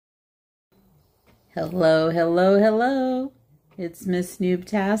Hello, hello, hello. It's Miss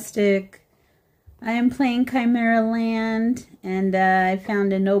Noobtastic. I am playing ChimeraLand, and I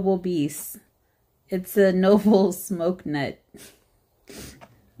found a noble beast. It's a noble Smokenut.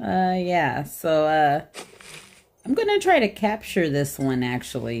 Yeah, so I'm gonna try to capture this one,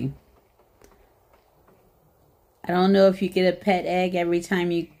 actually. I don't know if you get a pet egg every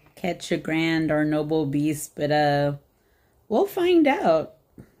time you catch a grand or noble beast, but we'll find out.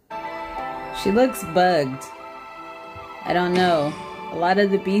 She looks bugged. I don't know. A lot of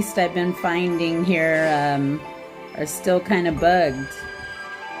the beasts I've been finding here are still kind of bugged.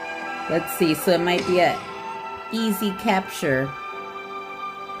 Let's see. So it might be a easy capture.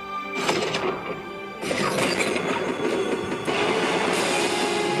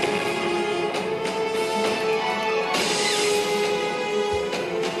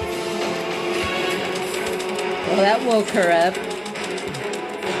 Well, that woke her up.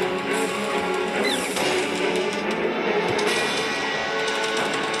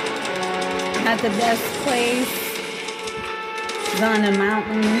 Not the best place. She's on a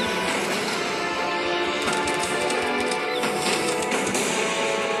mountain.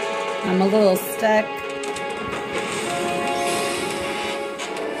 I'm a little stuck.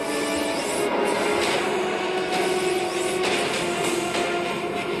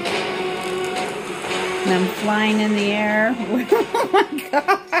 And I'm flying in the air. Oh my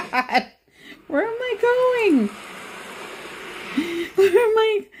God! Where am I going? Where am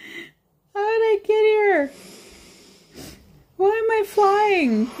I? How did I get here? Why am I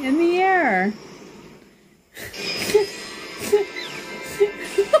flying in the air?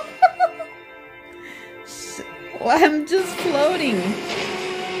 Well, I'm just floating.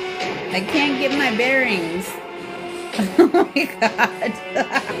 I can't get my bearings. Oh my God.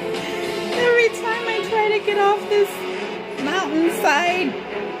 Every time I try to get off this mountainside.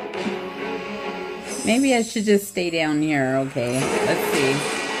 Maybe I should just stay down here. Okay, let's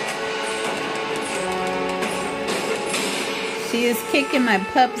see. She is kicking my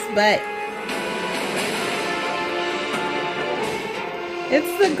pup's butt.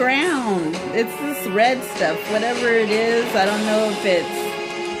 It's the ground. It's this red stuff. Whatever it is, I don't know if it's...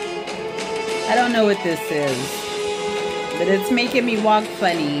 I don't know what this is. But it's making me walk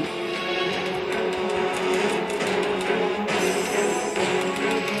funny.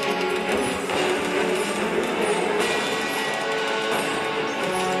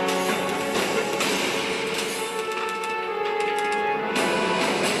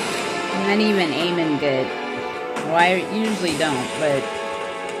 I'm not even aiming good. Well, I usually don't, but...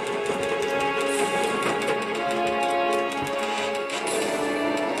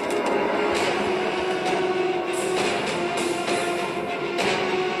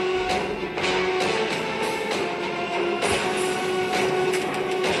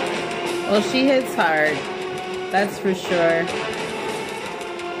 Well, she hits hard. That's for sure.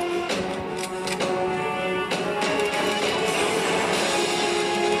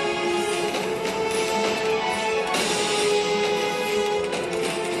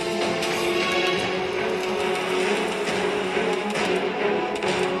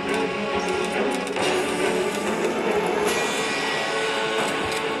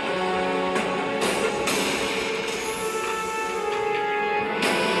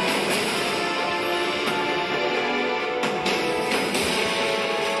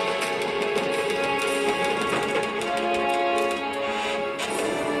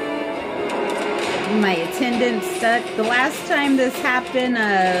 My attendant stuck. The last time this happened,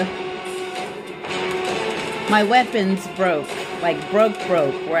 my weapons broke. Like broke,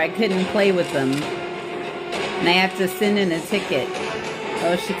 where I couldn't play with them. And I have to send in a ticket.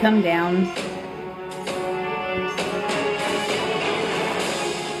 Oh, she come down.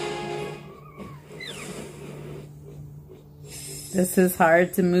 This is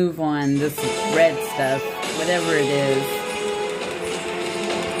hard to move on, this red stuff, whatever it is.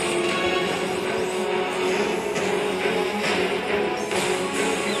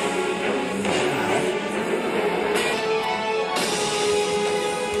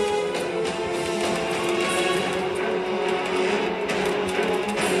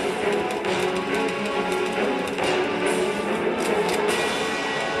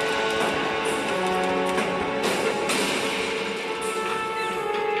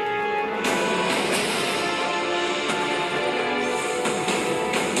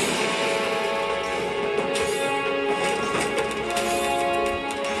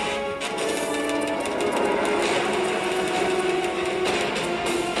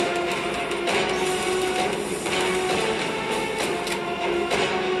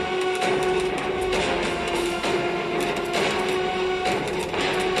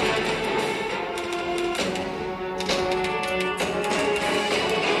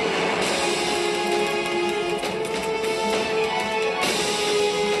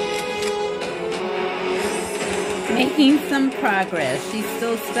 some progress. She's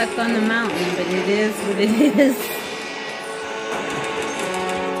still stuck on the mountain, but it is what it is.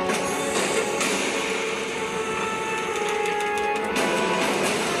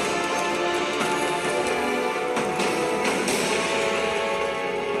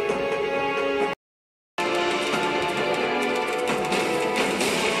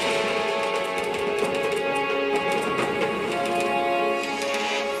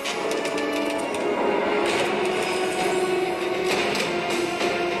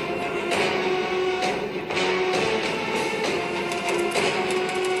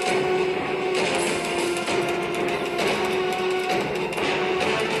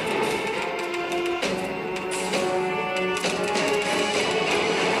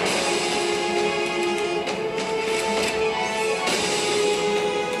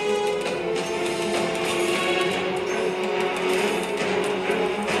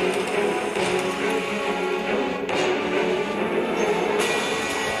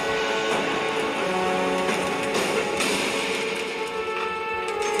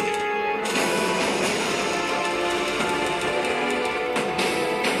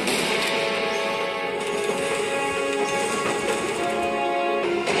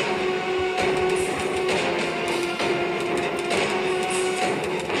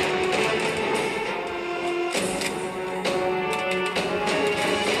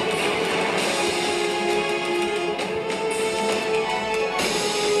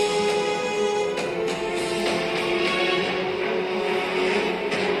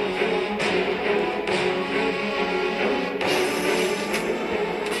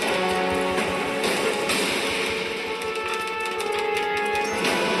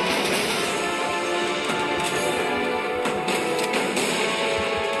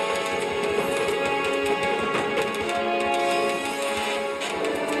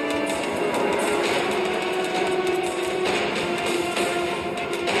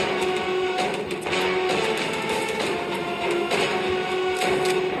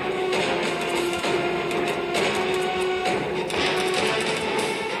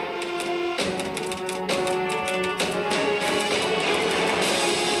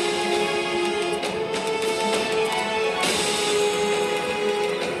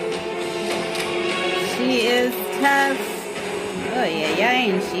 She is tough. Oh yeah,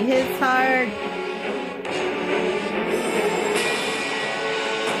 and she hits hard.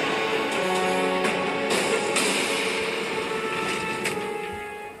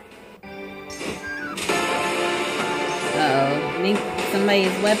 Uh-oh, I think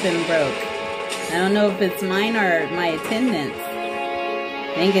somebody's weapon broke. I don't know if it's mine or my attendant's.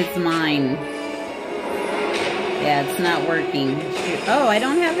 I think it's mine. Yeah, it's not working. Shoot. Oh, I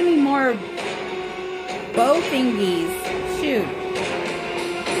don't have any more bow thingies. Shoot.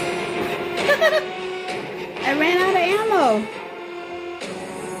 I ran out of ammo.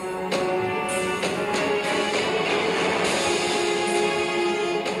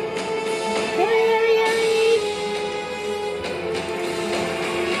 Hurry, hurry, hurry.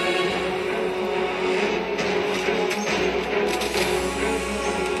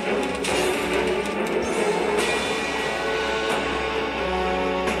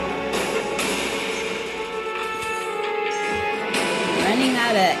 Running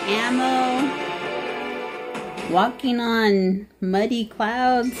out of ammo. Walking on muddy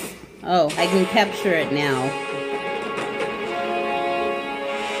clouds. Oh, I can capture it now.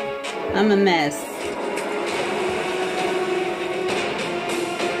 I'm a mess.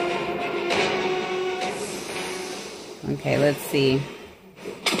 Okay, let's see.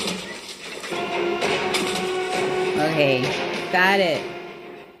 Okay, got it.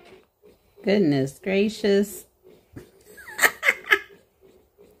 Goodness gracious.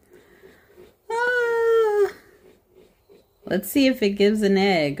 Let's see if it gives an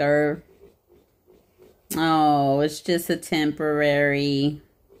egg or... Oh, it's just a temporary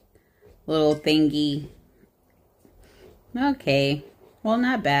little thingy. Okay. Well,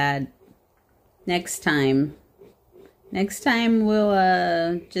 not bad. Next time. Next time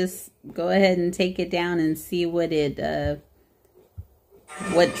we'll just go ahead and take it down and see what it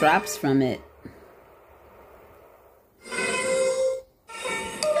what drops from it.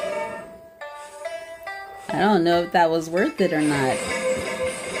 I don't know if that was worth it or not.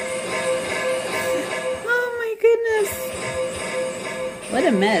 Oh my goodness. What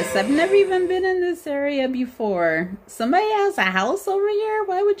a mess. I've never even been in this area before. Somebody has a house over here?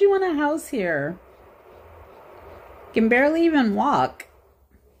 Why would you want a house here? Can barely even walk.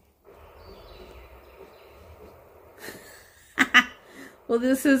 Well,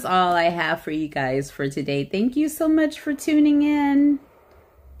 this is all I have for you guys for today. Thank you so much for tuning in.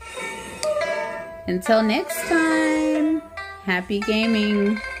 Until next time. Happy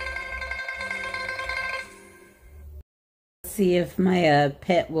gaming. See if my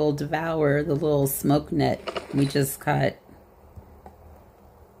pet will devour the little smoke nut we just caught.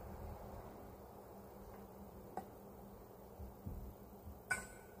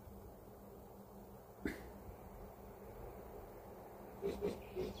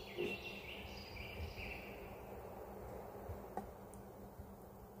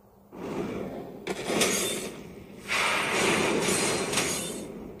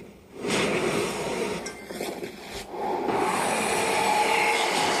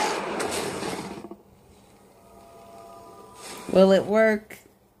 Will it work?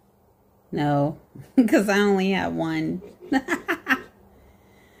 No, because I only have one.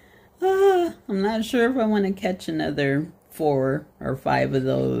 I'm not sure if I want to catch another 4 or 5 of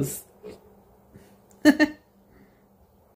those.